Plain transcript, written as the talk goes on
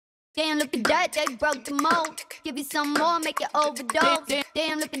Damn, look at that, they broke the mold. Give you some more, make you overdose.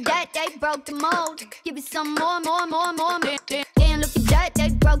 Damn, look at that, they broke the mold. Give you some more. Damn, look at that,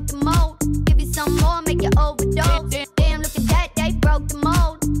 they broke the mold. Give you some more, make you overdose. Damn, look at that, they broke the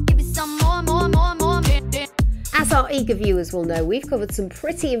mold. Give you some more. As our eager viewers will know, we've covered some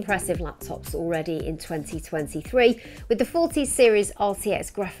pretty impressive laptops already in 2023, with the 40 series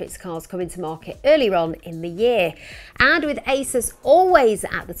RTX graphics cards coming to market earlier on in the year. And with Asus always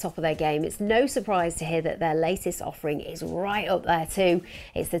at the top of their game, it's no surprise to hear that their latest offering is right up there too.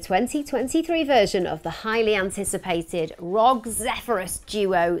 It's the 2023 version of the highly anticipated ROG Zephyrus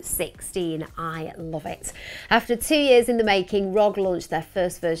Duo 16. I love it. After 2 years in the making, ROG launched their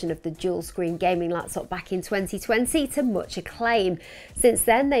first version of the dual screen gaming laptop back in 2020 to much acclaim. Since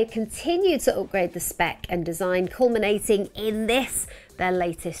then, they've continued to upgrade the spec and design, culminating in this, their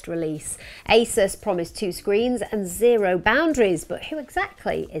latest release. Asus promised 2 screens and 0 boundaries, but who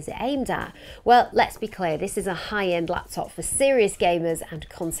exactly is it aimed at? Well, let's be clear, this is a high-end laptop for serious gamers and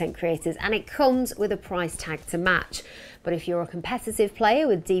content creators, and it comes with a price tag to match. But if you're a competitive player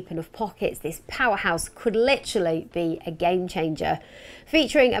with deep enough pockets, this powerhouse could literally be a game changer.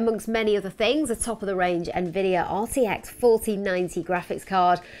 Featuring, amongst many other things, a top-of-the-range NVIDIA RTX 4090 graphics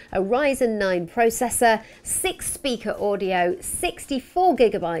card, a Ryzen 9 processor, 6-speaker audio,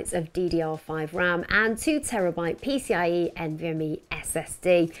 64GB of DDR5 RAM, and 2TB PCIe NVMe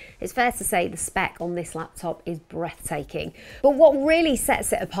SSD. It's fair to say the spec on this laptop is breathtaking. But what really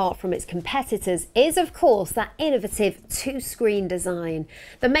sets it apart from its competitors is, of course, that innovative 2-screen design.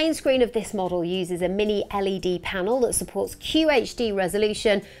 The main screen of this model uses a mini LED panel that supports QHD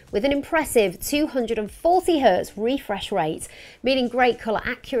resolution with an impressive 240Hz refresh rate, meaning great colour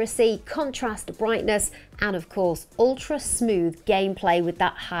accuracy, contrast brightness, and of course ultra smooth gameplay with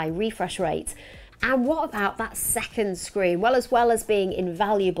that high refresh rate. And what about that second screen? Well, as well as being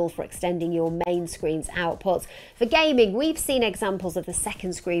invaluable for extending your main screen's output, for gaming, we've seen examples of the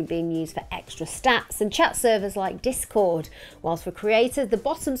second screen being used for extra stats and chat servers like Discord. Whilst for creators, the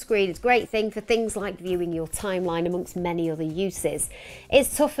bottom screen is a great thing for things like viewing your timeline amongst many other uses.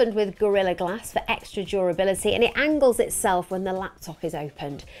 It's toughened with Gorilla Glass for extra durability, and it angles itself when the laptop is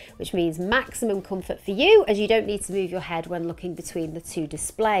opened, which means maximum comfort for you, as you don't need to move your head when looking between the 2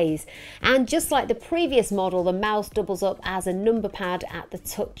 displays. And just like the previous model, the mouse doubles up as a number pad at the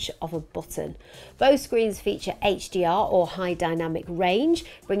touch of a button. Both screens feature HDR or high dynamic range,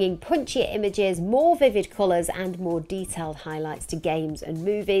 bringing punchier images, more vivid colours and more detailed highlights to games and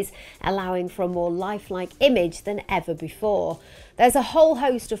movies, allowing for a more lifelike image than ever before. There's a whole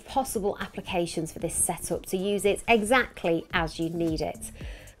host of possible applications for this setup to use it exactly as you need it.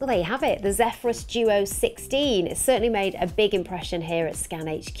 Well, there you have it, the Zephyrus Duo 16. It's certainly made a big impression here at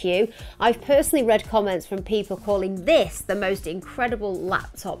ScanHQ. I've personally read comments from people calling this the most incredible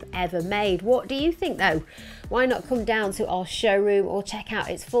laptop ever made. What do you think though? Why not come down to our showroom or check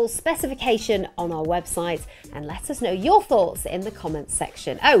out its full specification on our website and let us know your thoughts in the comments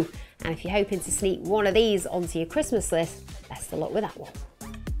section. Oh, and if you're hoping to sneak one of these onto your Christmas list, best of luck with that one.